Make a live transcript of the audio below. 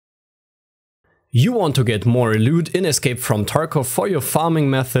You want to get more loot in Escape from Tarkov for your farming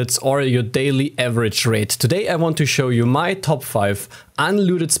methods or your daily average rate. Today I want to show you my top 5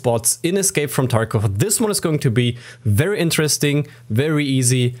 unlooted spots in Escape from Tarkov. This one is going to be very interesting, very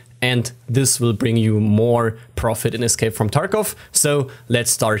easy, and this will bring you more profit in Escape from Tarkov. So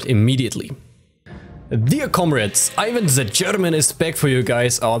let's start immediately. Dear comrades, Ivan the German is back for you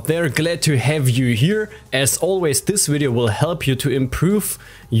guys out there. Glad to have you here. As always, this video will help you to improve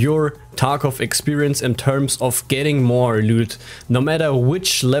your Tarkov experience in terms of getting more loot. No matter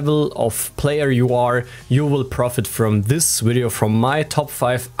which level of player you are, you will profit from this video, from my top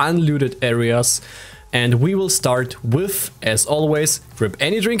 5 unlooted areas. And we will start with, as always, grab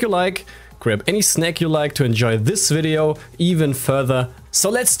any drink you like, grab any snack you like to enjoy this video even further. So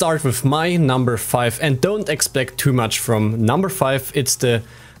let's start with my number 5, and don't expect too much from number 5. It's the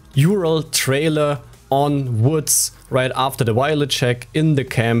Ural trailer on woods right after the violet check in the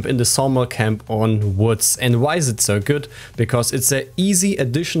camp, in the sawmill camp on woods. And why is it so good? Because it's an easy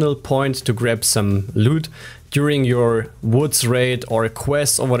additional point to grab some loot during your woods raid or a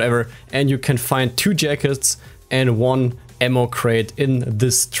quest or whatever, and you can find 2 jackets and 1 ammo crate in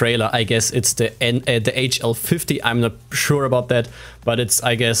this trailer. I guess it's the HL50, I'm not sure about that, but it's,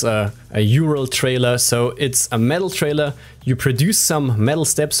 I guess, a Ural trailer, so it's a metal trailer. You produce some metal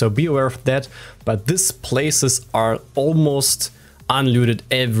steps, so be aware of that, but these places are almost unlooted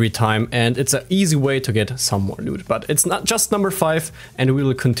every time, and it's an easy way to get some more loot. But it's not just number 5, and we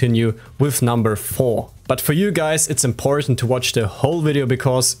will continue with number 4. But for you guys, it's important to watch the whole video,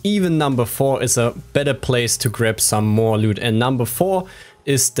 because even number 4 is a better place to grab some more loot. And number 4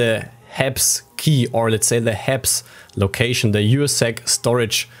 is the HEPS key, or let's say the HEPS location, the USAC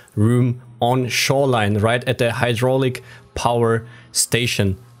storage room on Shoreline, right at the hydraulic power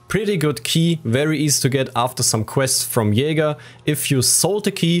station. Pretty good key, very easy to get after some quests from Jaeger. If you sold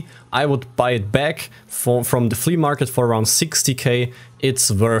the key, I would buy it back from the flea market for around 60k.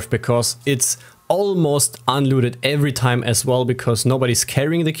 It's worth, because it's almost unlooted every time as well, because nobody's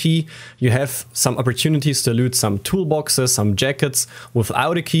carrying the key. You have some opportunities to loot some toolboxes, some jackets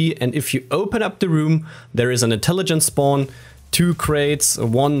without a key, and if you open up the room, there is an intelligence spawn, 2 crates,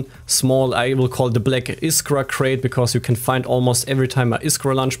 1 small, I will call the black Iskra crate, because you can find almost every time a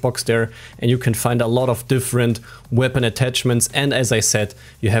Iskra lunchbox there, and you can find a lot of different weapon attachments, and as I said,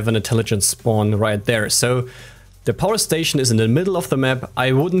 you have an intelligence spawn right there. So the power station is in the middle of the map.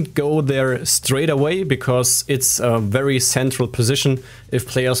 I wouldn't go there straight away, because it's a very central position if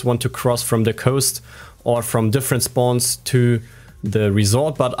players want to cross from the coast or from different spawns to the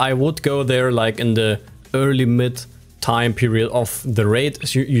resort, but I would go there like in the early mid time period of the raid.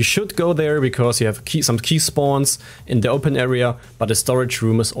 So you should go there, because you have some key spawns in the open area, but the storage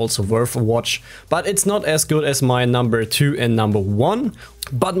room is also worth a watch. But it's not as good as my number 2 and number 1.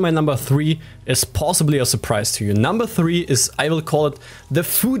 But my number 3 is possibly a surprise to you. Number 3 is, I will call it, the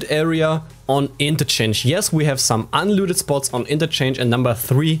food area on Interchange. Yes, we have some unlooted spots on Interchange, and number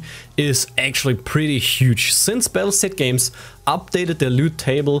 3 is actually pretty huge. Since Battlestate Games updated the loot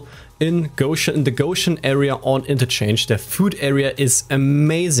table in the Goshen area on Interchange, the food area is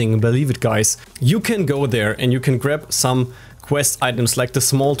amazing, believe it guys. You can go there and you can grab some quest items like the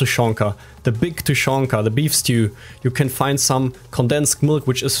small tushonka, the big tushonka, the beef stew. You can find some condensed milk,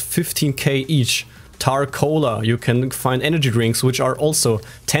 which is 15k each. Tar cola, you can find energy drinks, which are also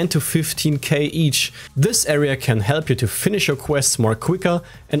 10 to 15k each. This area can help you to finish your quests more quicker,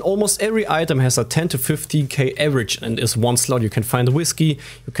 and almost every item has a 10 to 15k average and is 1 slot. You can find whiskey,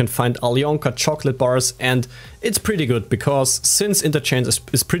 you can find Alyonka chocolate bars, and it's pretty good, because since Interchange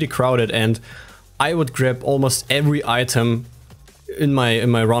is pretty crowded, and I would grab almost every item in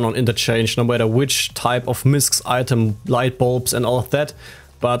my run on Interchange, no matter which type of miscs item, light bulbs and all of that.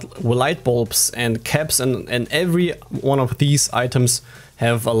 But light bulbs and caps and every one of these items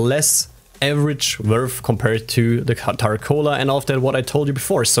have a less average worth compared to the Tar Cola and all of that, what I told you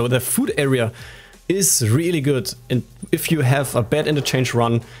before. So the food area is really good, and if you have a bad Interchange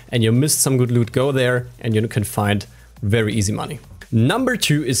run and you missed some good loot, go there and you can find very easy money. Number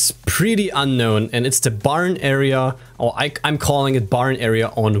 2 is pretty unknown, and it's the barn area, or I'm calling it barn area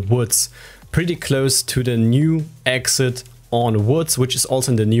on woods. Pretty close to the new exit on woods, which is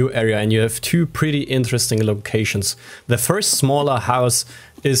also in the new area, and you have 2 pretty interesting locations. The first smaller house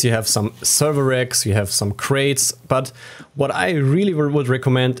is, you have some server racks, you have some crates, but what I really would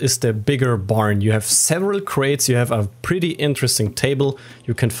recommend is the bigger barn. You have several crates, you have a pretty interesting table,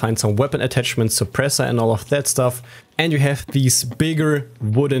 you can find some weapon attachments, suppressor and all of that stuff, and you have these bigger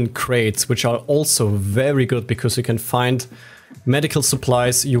wooden crates, which are also very good, because you can find medical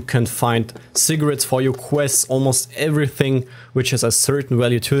supplies, you can find cigarettes for your quests, almost everything which has a certain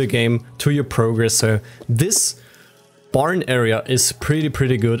value to the game, to your progress. So this barn area is pretty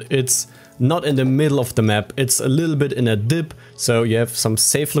good. It's not in the middle of the map, it's a little bit in a dip, so you have some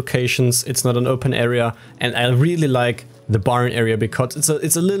safe locations, it's not an open area, and I really like the barn area because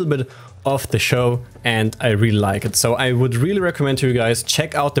it's a little bit off the show and I really like it. So I would really recommend to you guys,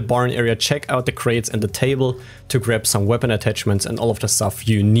 check out the barn area, check out the crates and the table to grab some weapon attachments and all of the stuff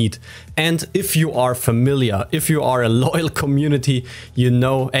you need. And if you are familiar, if you are a loyal community, you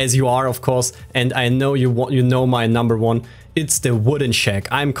know, as you are of course, and I know you know my number one, it's the wooden shack.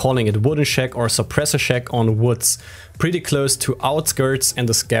 I'm calling it wooden shack or suppressor shack on woods, pretty close to outskirts and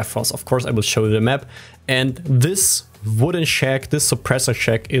the scaffolds. Of course I will show you the map, and this wooden shack, this suppressor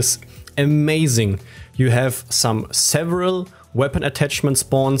shack is amazing. You have several weapon attachment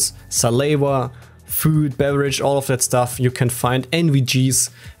spawns, saliva, food, beverage, all of that stuff. You can find NVGs,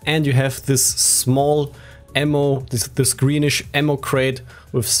 and you have this small ammo, this greenish ammo crate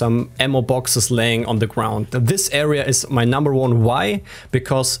with some ammo boxes laying on the ground. This area is my number one. Why?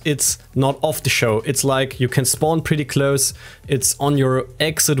 Because it's not off the show. It's like you can spawn pretty close. It's on your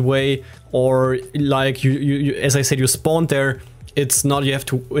exit way, or like you as I said, you spawn there. It's not, you have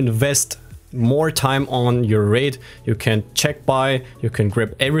to invest more time on your raid. You can check by, you can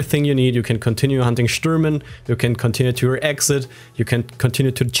grab everything you need, you can continue hunting Stürmen, you can continue to your exit, you can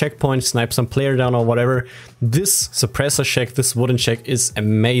continue to the checkpoint, snipe some player down or whatever. This suppressor shack, this wooden shack is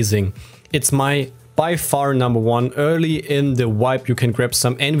amazing. It's my by far number one. Early in the wipe you can grab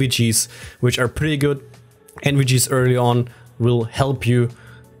some NVGs, which are pretty good. NVGs early on will help you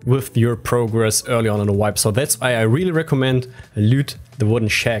with your progress early on in the wipe. So that's why I really recommend loot the wooden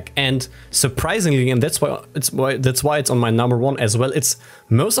shack. And surprisingly, and that's why it's on my number one as well, it's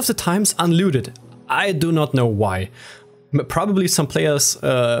most of the times unlooted. I do not know why. Probably some players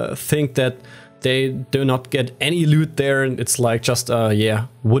think that they do not get any loot there, and it's like just yeah,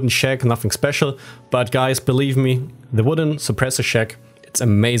 wooden shack, nothing special. But guys, believe me, the wooden suppressor shack, it's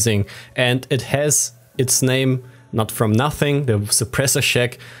amazing, and it has its name not from nothing. The suppressor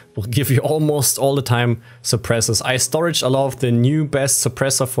shack will give you almost all the time suppressors. I storaged a lot of the new best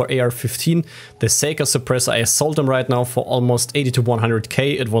suppressor for AR-15, the Seika suppressor. I sold them right now for almost 80 to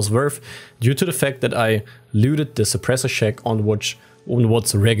 100k. It was worth, due to the fact that I looted the suppressor shack on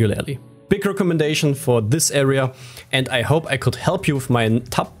woods regularly. Big recommendation for this area, and I hope I could help you with my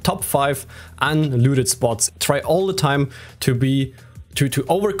top 5 unlooted spots. Try all the time to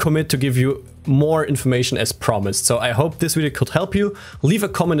overcommit, to give you more information as promised. So I hope this video could help you. Leave a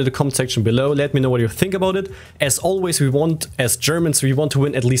comment in the comment section below. Let me know what you think about it. As always, as Germans, we want to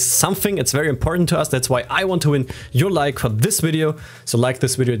win at least something. It's very important to us. That's why I want to win your like for this video. So like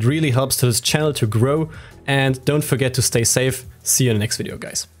this video, it really helps to this channel to grow. And don't forget to stay safe. See you in the next video,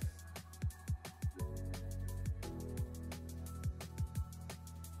 guys.